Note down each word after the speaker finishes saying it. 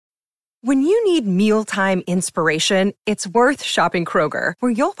When you need mealtime inspiration, it's worth shopping Kroger,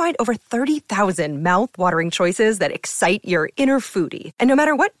 where you'll find over 30,000 mouth-watering choices that excite your inner foodie. And no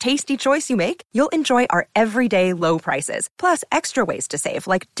matter what tasty choice you make, you'll enjoy our everyday low prices, plus extra ways to save,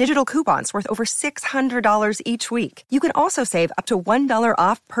 like digital coupons worth over $600 each week. You can also save up to $1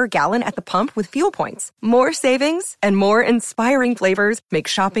 off per gallon at the pump with fuel points. More savings and more inspiring flavors make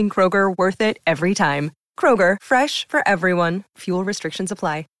shopping Kroger worth it every time. Kroger, fresh for everyone. Fuel restrictions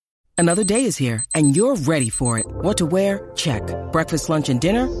apply. Another day is here, and you're ready for it. What to wear? Check. Breakfast, lunch, and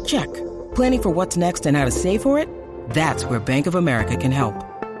dinner? Check. Planning for what's next and how to save for it? That's where Bank of America can help.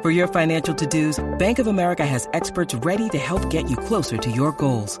 For your financial to-dos, Bank of America has experts ready to help get you closer to your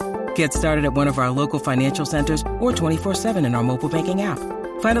goals. Get started at one of our local financial centers or 24/7 in our mobile banking app.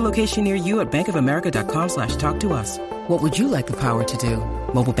 Find a location near you at bankofamerica.com/talktous. What would you like the power to do?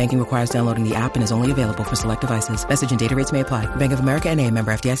 Mobile banking requires downloading the app and is only available for select devices. Message and data rates may apply. Bank of America NA,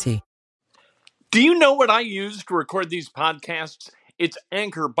 member FDIC. Do you know what I use to record these podcasts? It's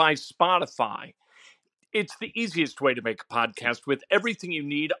Anchor by Spotify. It's the easiest way to make a podcast with everything you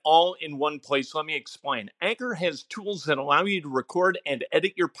need all in one place. Let me explain. Anchor has tools that allow you to record and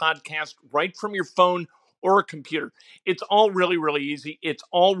edit your podcast right from your phone or a computer. It's all really, really easy. It's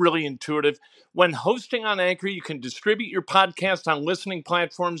all really intuitive. When hosting on Anchor, you can distribute your podcast on listening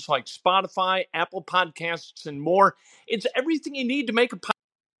platforms like Spotify, Apple Podcasts, and more. It's everything you need to make a podcast.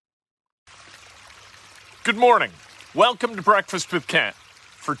 Good morning. Welcome to Breakfast with Kent.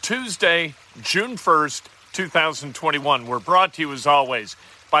 For Tuesday, June 1st, 2021, we're brought to you, as always,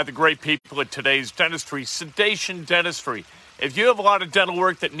 by the great people at Today's Dentistry, Sedation Dentistry. If you have a lot of dental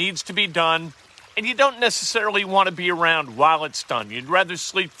work that needs to be done, and you don't necessarily want to be around while it's done, you'd rather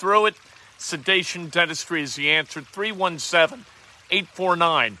sleep through it, Sedation Dentistry is the answer.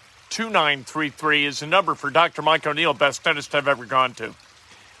 317-849-2933 is the number for Dr. Mike O'Neill, best dentist I've ever gone to.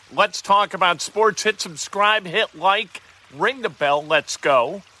 Let's talk about sports. Hit subscribe, hit like, ring the bell. Let's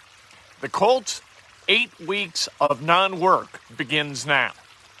go. The Colts' 8 weeks of non-work begins now.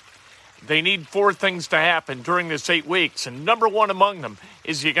 They need 4 things to happen during this 8 weeks, and number one among them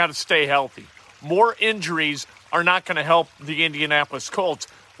is you got to stay healthy. More injuries are not going to help the Indianapolis Colts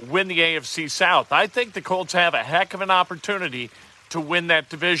win the AFC South. I think the Colts have a heck of an opportunity to win that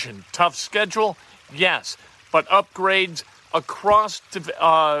division. Tough schedule, yes, but upgrades across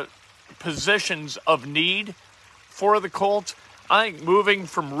positions of need for the Colts. I think moving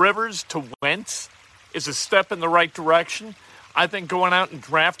from Rivers to Wentz is a step in the right direction. I think going out and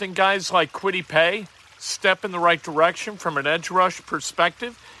drafting guys like Kwity Paye, step in the right direction from an edge rush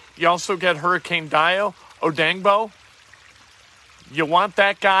perspective. You also get Hurricane Dio Odangbo. You want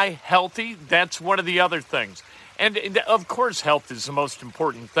that guy healthy. That's one of the other things. And of course, health is the most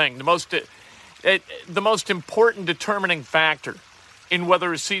important thing. The most important determining factor in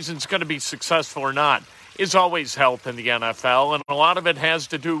whether a season's going to be successful or not is always health in the NFL. And a lot of it has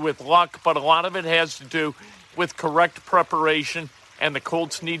to do with luck, but a lot of it has to do with correct preparation. And the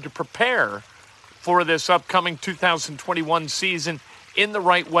Colts need to prepare for this upcoming 2021 season in the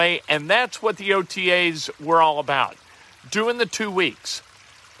right way. And that's what the OTAs were all about. Doing the 2 weeks,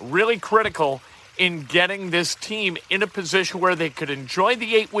 really critical in getting this team in a position where they could enjoy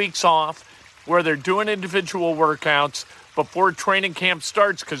the 8 weeks off, where they're doing individual workouts before training camp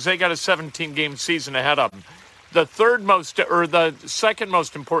starts, because they got a 17-game season ahead of them. The second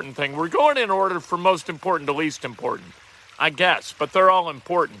most important thing, we're going in order from most important to least important, I guess, but they're all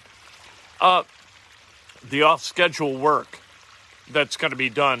important. The off-schedule work that's going to be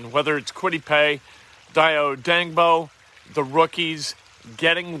done, whether it's Kwity Paye, Dio Odangbo, the rookies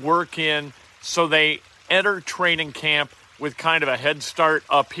getting work in so they enter training camp with kind of a head start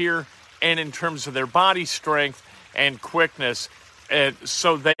up here and in terms of their body strength and quickness,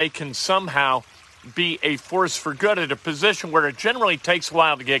 so they can somehow be a force for good at a position where it generally takes a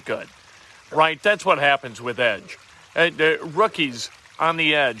while to get good, right? That's what happens with edge. The rookies on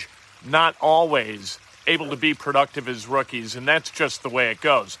the edge, not always able to be productive as rookies, and that's just the way it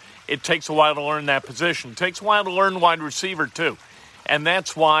goes. It takes a while to learn that position. It takes a while to learn wide receiver, too. And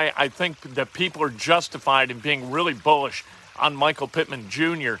that's why I think that people are justified in being really bullish on Michael Pittman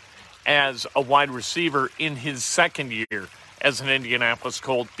Jr. as a wide receiver in his second year as an Indianapolis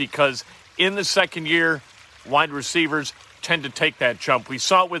Colt, because in the second year, wide receivers tend to take that jump. We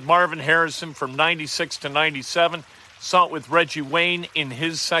saw it with Marvin Harrison from 96 to 97, saw it with Reggie Wayne in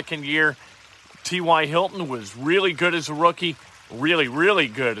his second year. T.Y. Hilton was really good as a rookie, really, really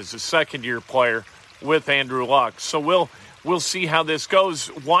good as a second-year player with Andrew Luck. So we'll see how this goes.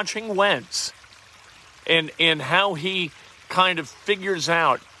 Watching Wentz and how he kind of figures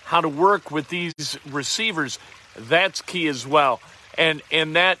out how to work with these receivers, that's key as well. And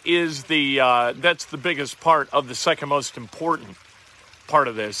that is that's the biggest part of the second most important part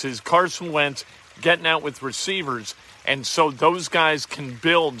of this is Carson Wentz getting out with receivers. And so those guys can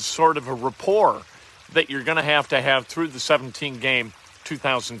build sort of a rapport that you're going to have through the 17-game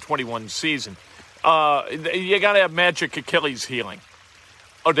 2021 season. You got to have magic Achilles healing.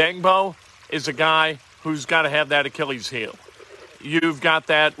 Odeyingbo is a guy who's got to have that Achilles heel. You've got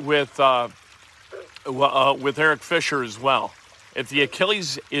that with Eric Fisher as well. If the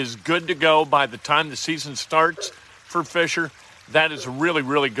Achilles is good to go by the time the season starts for Fisher, that is a really,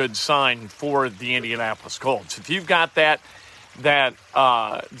 really good sign for the Indianapolis Colts. If you've got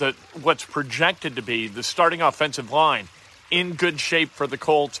what's projected to be the starting offensive line in good shape for the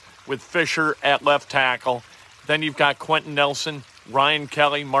Colts with Fisher at left tackle, then you've got Quentin Nelson, Ryan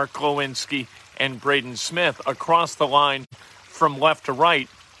Kelly, Mark Glowinski, and Braden Smith across the line from left to right.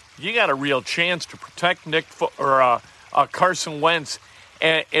 You got a real chance to protect Carson Wentz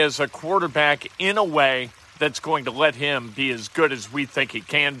as a quarterback in a way that's going to let him be as good as we think he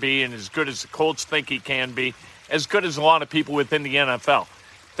can be and as good as the Colts think he can be, as good as a lot of people within the NFL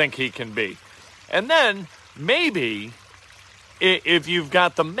think he can be. And then maybe if you've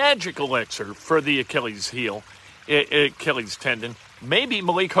got the magic elixir for the Achilles tendon, maybe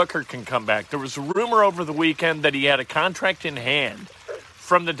Malik Hooker can come back. There was a rumor over the weekend that he had a contract in hand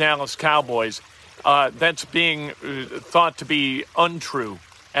from the Dallas Cowboys. That's being thought to be untrue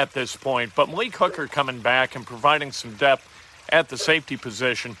at this point. But Malik Hooker coming back and providing some depth at the safety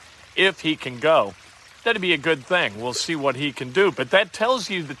position, if he can go, that'd be a good thing. We'll see what he can do. But that tells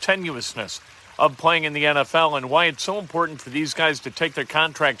you the tenuousness of playing in the NFL and why it's so important for these guys to take their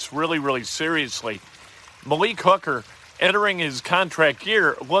contracts really, really seriously. Malik Hooker, entering his contract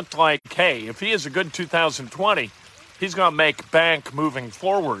year, looked like, hey, if he has a good 2020, he's going to make bank moving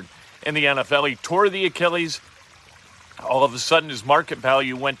forward in the NFL. He tore the Achilles. All of a sudden, his market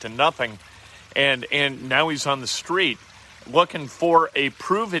value went to nothing, and now he's on the street looking for a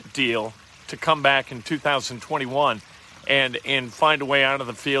prove-it deal to come back in 2021 and find a way out of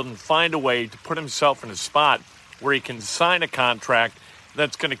the field and find a way to put himself in a spot where he can sign a contract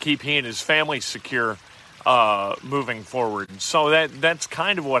that's going to keep he and his family secure moving forward. So that's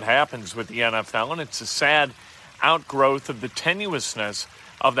kind of what happens with the NFL, and it's a sad outgrowth of the tenuousness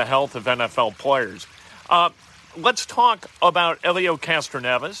of the health of NFL players. Let's talk about Elio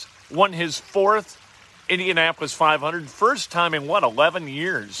Castroneves. Won his fourth Indianapolis 500, first time in 11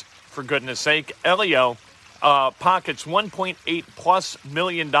 years, for goodness sake. Elio pockets $1.8+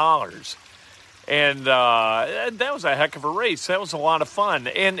 million. And that was a heck of a race. That was a lot of fun.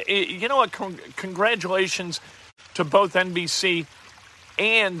 And you know what? Congratulations to both NBC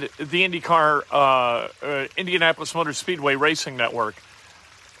and the IndyCar, Indianapolis Motor Speedway Racing Network.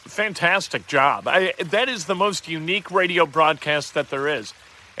 Fantastic job. That is the most unique radio broadcast that there is.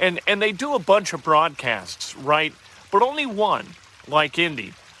 And they do a bunch of broadcasts, right? But only one, like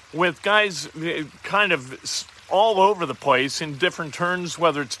Indy, with guys kind of all over the place in different turns,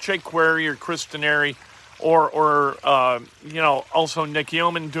 whether it's Jake Query or Chris Denari or also Nick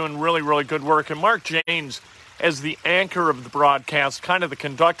Yeoman doing really, really good work. And Mark James, as the anchor of the broadcast, kind of the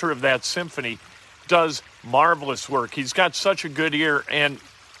conductor of that symphony, does marvelous work. He's got such a good ear, and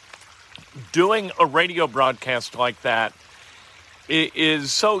doing a radio broadcast like that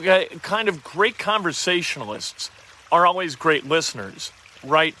is so kind of great. Conversationalists are always great listeners,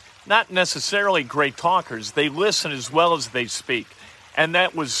 right? Not necessarily great talkers. They listen as well as they speak. And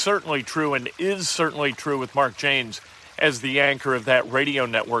that was certainly true and is certainly true with Mark James as the anchor of that radio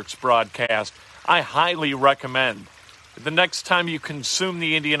network's broadcast. I highly recommend the next time you consume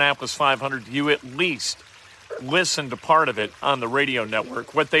the Indianapolis 500, you at least listen to part of it on the radio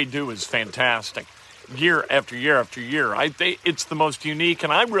network. What they do is fantastic. Year after year after year. It's the most unique,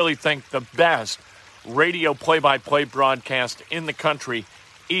 and I really think the best radio play-by-play broadcast in the country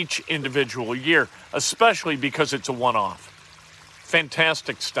each individual year, especially because it's a one-off.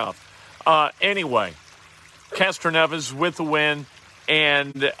 Fantastic stuff. Anyway, Castroneves with a win,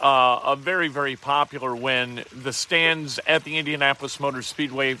 and a very, very popular win. The stands at the Indianapolis Motor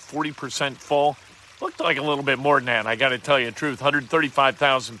Speedway, 40% full. Looked like a little bit more than that, I got to tell you the truth.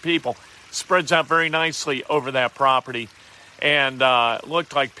 135,000 people. Spreads out very nicely over that property. And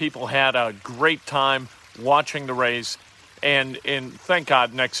looked like people had a great time watching the race. And thank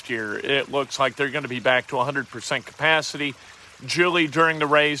God next year, it looks like they're going to be back to 100% capacity. Julie, during the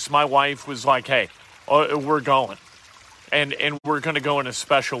race, my wife, was like, hey, we're going. And we're going to go in a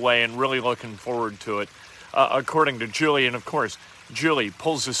special way and really looking forward to it, according to Julie. And, of course, Julie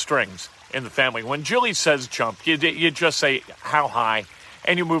pulls the strings in the family. When Julie says jump, you just say how high,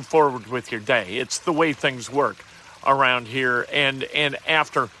 and you move forward with your day. It's the way things work around here. And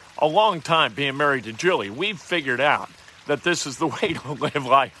after a long time being married to Julie, we've figured out that this is the way to live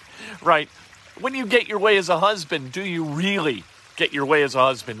life, right? When you get your way as a husband, do you really get your way as a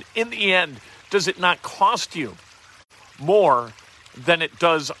husband? In the end, does it not cost you more than it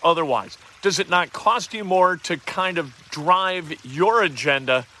does otherwise? Does it not cost you more to kind of drive your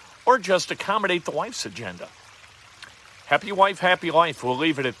agenda or just accommodate the wife's agenda? Happy wife, happy life. We'll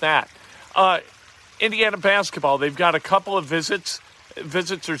leave it at that. Indiana basketball, they've got a couple of visits.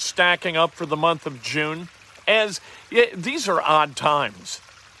 Visits are stacking up for the month of June. These are odd times.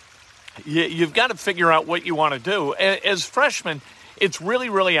 You've got to figure out what you want to do. As freshmen, it's really,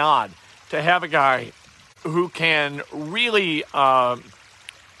 really odd to have a guy who can really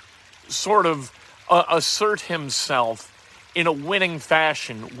assert himself in a winning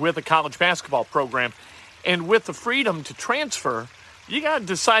fashion with a college basketball program. And with the freedom to transfer, you got to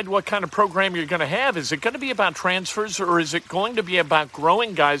decide what kind of program you're going to have. Is it going to be about transfers, or is it going to be about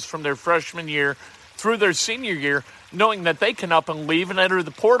growing guys from their freshman year through their senior year, knowing that they can up and leave and enter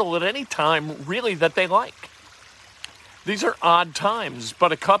the portal at any time, really, that they like? These are odd times,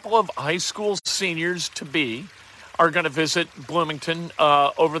 but a couple of high school seniors-to-be are going to visit Bloomington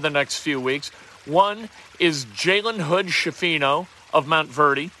over the next few weeks. One is Jalen Hood-Schifino of Mount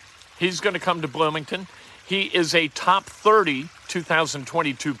Verdi. He's going to come to Bloomington. He is a top 30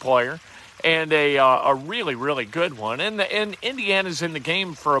 2022 player and a really, really good one. And Indiana's in the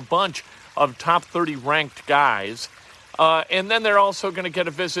game for a bunch of top 30 ranked guys. And then they're also going to get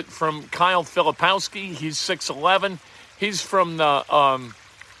a visit from Kyle Filipowski. He's 6'11". He's from the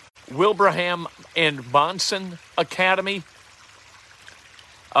Wilbraham and Monson Academy.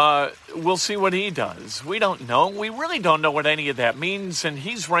 We'll see what he does. We don't know. We really don't know what any of that means. And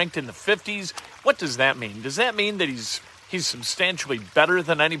he's ranked in the 50s. What does that mean? Does that mean that he's substantially better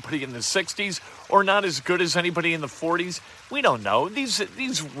than anybody in the 60s or not as good as anybody in the 40s? We don't know. These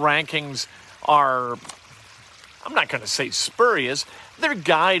rankings are, I'm not going to say spurious. They're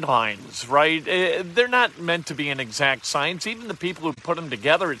guidelines, right? They're not meant to be an exact science. Even the people who put them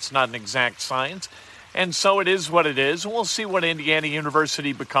together, it's not an exact science. And so it is what it is. We'll see what Indiana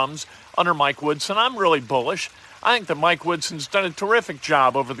University becomes under Mike Woodson. I'm really bullish. I think that Mike Woodson's done a terrific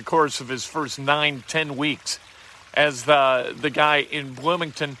job over the course of his first 9-10 weeks as the guy in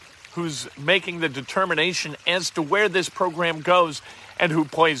Bloomington who's making the determination as to where this program goes and who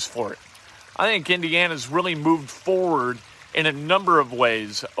plays for it. I think Indiana's really moved forward in a number of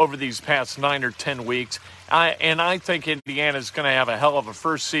ways over these past 9 or 10 weeks. And I think Indiana's going to have a hell of a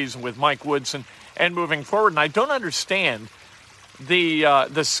first season with Mike Woodson and moving forward. And I don't understand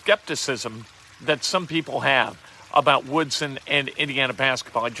the skepticism that some people have about Woodson and Indiana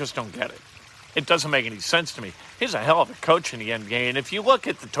basketball. I just don't get it. It doesn't make any sense to me. He's a hell of a coach in the NBA. And if you look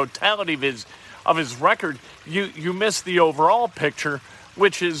at the totality of his record, you miss the overall picture,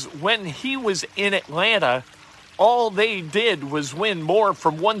 which is when he was in Atlanta, all they did was win more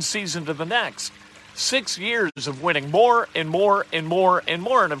from one season to the next. 6 years of winning more and more and more and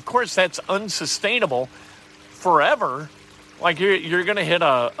more. And, of course, that's unsustainable forever. Like, you're going to hit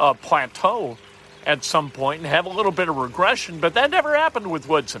a plateau at some point and have a little bit of regression. But that never happened with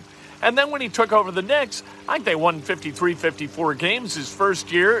Woodson. And then when he took over the Knicks, I think they won 53, 54 games his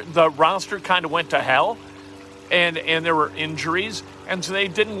first year. The roster kind of went to hell, and there were injuries. And so they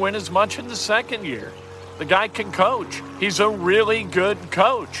didn't win as much in the second year. The guy can coach. He's a really good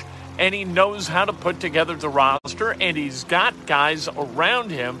coach. And he knows how to put together the roster, and he's got guys around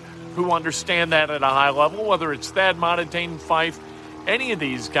him who understand that at a high level, whether it's Thad Matta, Dane Fife, any of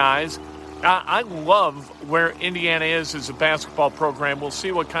these guys. I love where Indiana is as a basketball program. We'll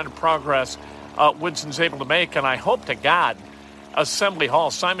see what kind of progress Woodson's able to make, and I hope to God Assembly Hall,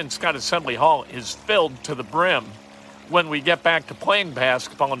 Simon Skjodt Assembly Hall, is filled to the brim when we get back to playing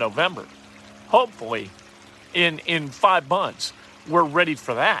basketball in November. Hopefully, in 5 months, we're ready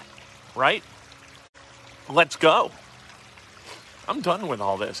for that. Right? Let's go. I'm done with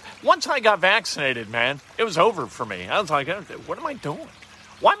all this. Once I got vaccinated, man, it was over for me. I was like, what am I doing?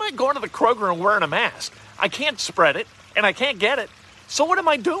 Why am I going to the Kroger and wearing a mask? I can't spread it, and I can't get it. So what am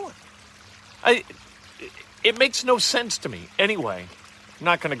I doing? It makes no sense to me. Anyway, I'm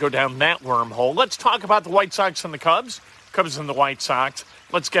not going to go down that wormhole. Let's talk about the White Sox and the Cubs. Cubs and the White Sox.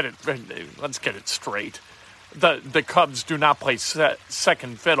 Let's get it straight. The Cubs do not play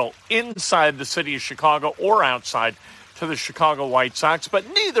second fiddle inside the city of Chicago or outside to the Chicago White Sox, but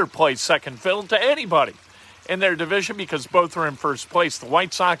neither play second fiddle to anybody in their division because both are in first place. The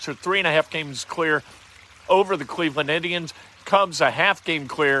White Sox are 3.5 games clear over the Cleveland Indians. Cubs a half game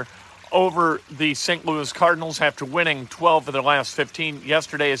clear over the St. Louis Cardinals after winning 12 of their last 15.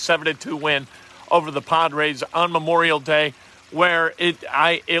 Yesterday, a 7-2 win over the Padres on Memorial Day, where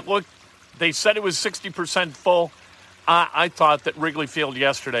it looked, they said it was 60% full. I thought that Wrigley Field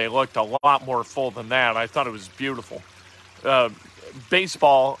yesterday looked a lot more full than that. I thought it was beautiful.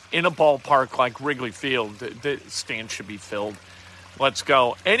 Baseball in a ballpark like Wrigley Field, the stands should be filled. Let's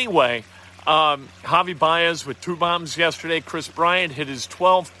go. Anyway, Javi Baez with 2 bombs yesterday. Chris Bryant hit his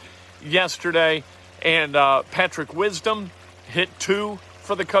 12th yesterday. And Patrick Wisdom hit 2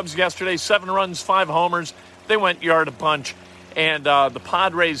 for the Cubs yesterday. 7 runs, 5 homers. They went yard a bunch. And the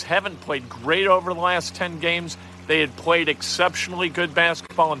Padres haven't played great over the last 10 games. They had played exceptionally good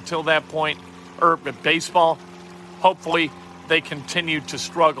basketball until that point, or baseball. Hopefully, they continue to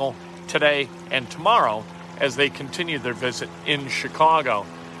struggle today and tomorrow as they continue their visit in Chicago.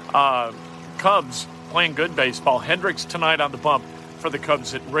 Cubs playing good baseball. Hendricks tonight on the bump for the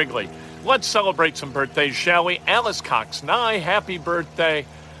Cubs at Wrigley. Let's celebrate some birthdays, shall we? Alice Cox-Nye, happy birthday.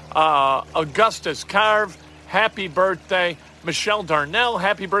 Augustus Carve, happy birthday. Michelle Darnell,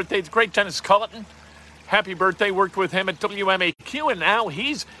 happy birthday. The great Dennis Culleton, happy birthday. Worked with him at WMAQ, and now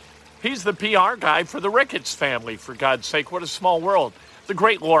he's the PR guy for the Ricketts family, for God's sake. What a small world. The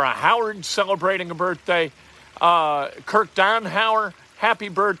great Laura Howard celebrating a birthday. Kirk Donhauer, happy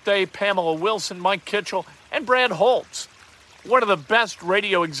birthday. Pamela Wilson, Mike Kitchell, and Brad Holtz, one of the best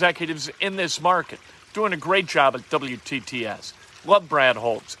radio executives in this market, doing a great job at WTTS. Love Brad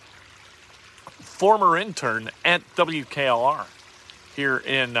Holtz. Former intern at WKLR here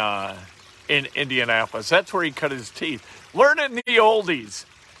in Indianapolis. That's where he cut his teeth. Learning the oldies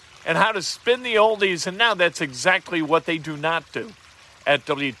and how to spin the oldies, and now that's exactly what they do not do at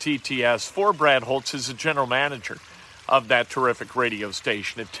WTTS. For Brad Holtz is the general manager of that terrific radio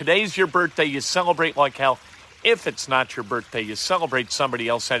station. If today's your birthday, you celebrate like hell. If it's not your birthday, you celebrate somebody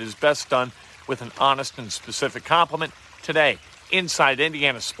else at his best, done with an honest and specific compliment. Today, inside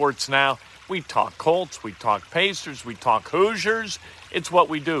Indiana Sports Now, we talk Colts, we talk Pacers, we talk Hoosiers. It's what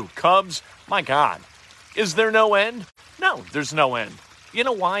we do. Cubs, my God. Is there no end? No, there's no end. You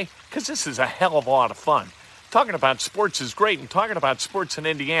know why? Because this is a hell of a lot of fun. Talking about sports is great, and talking about sports in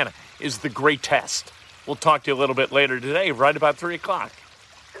Indiana is the greatest. We'll talk to you a little bit later today, right about 3 o'clock.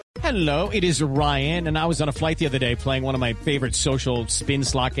 Hello, it is Ryan, and I was on a flight the other day playing one of my favorite social spin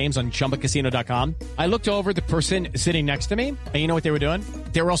slot games on ChumbaCasino.com. I looked over at the person sitting next to me, and you know what they were doing?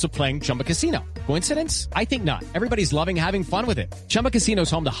 They were also playing Chumba Casino. Coincidence? I think not. Everybody's loving having fun with it. Chumba Casino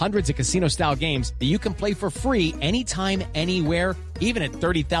is home to hundreds of casino-style games that you can play for free anytime, anywhere, even at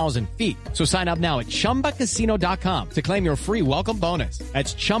 30,000 feet. So sign up now at ChumbaCasino.com to claim your free welcome bonus.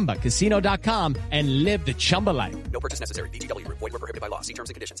 That's ChumbaCasino.com and live the Chumba life. No purchase necessary. VGW. Void where prohibited by law. See terms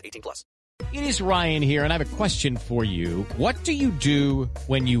and conditions. 18+. It is Ryan here, and I have a question for you. What do you do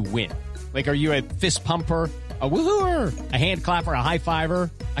when you win? Like, are you a fist pumper, a woohooer, a hand clapper, a high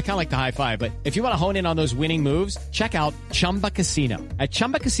fiver? I kind of like the high five, but if you want to hone in on those winning moves, check out Chumba Casino. At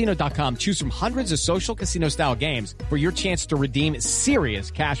ChumbaCasino.com, choose from hundreds of social casino-style games for your chance to redeem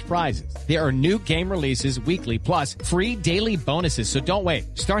serious cash prizes. There are new game releases weekly, plus free daily bonuses, so don't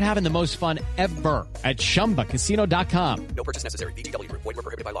wait. Start having the most fun ever at ChumbaCasino.com. No purchase necessary. VGW. Void where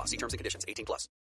prohibited by law. See terms and conditions. 18+.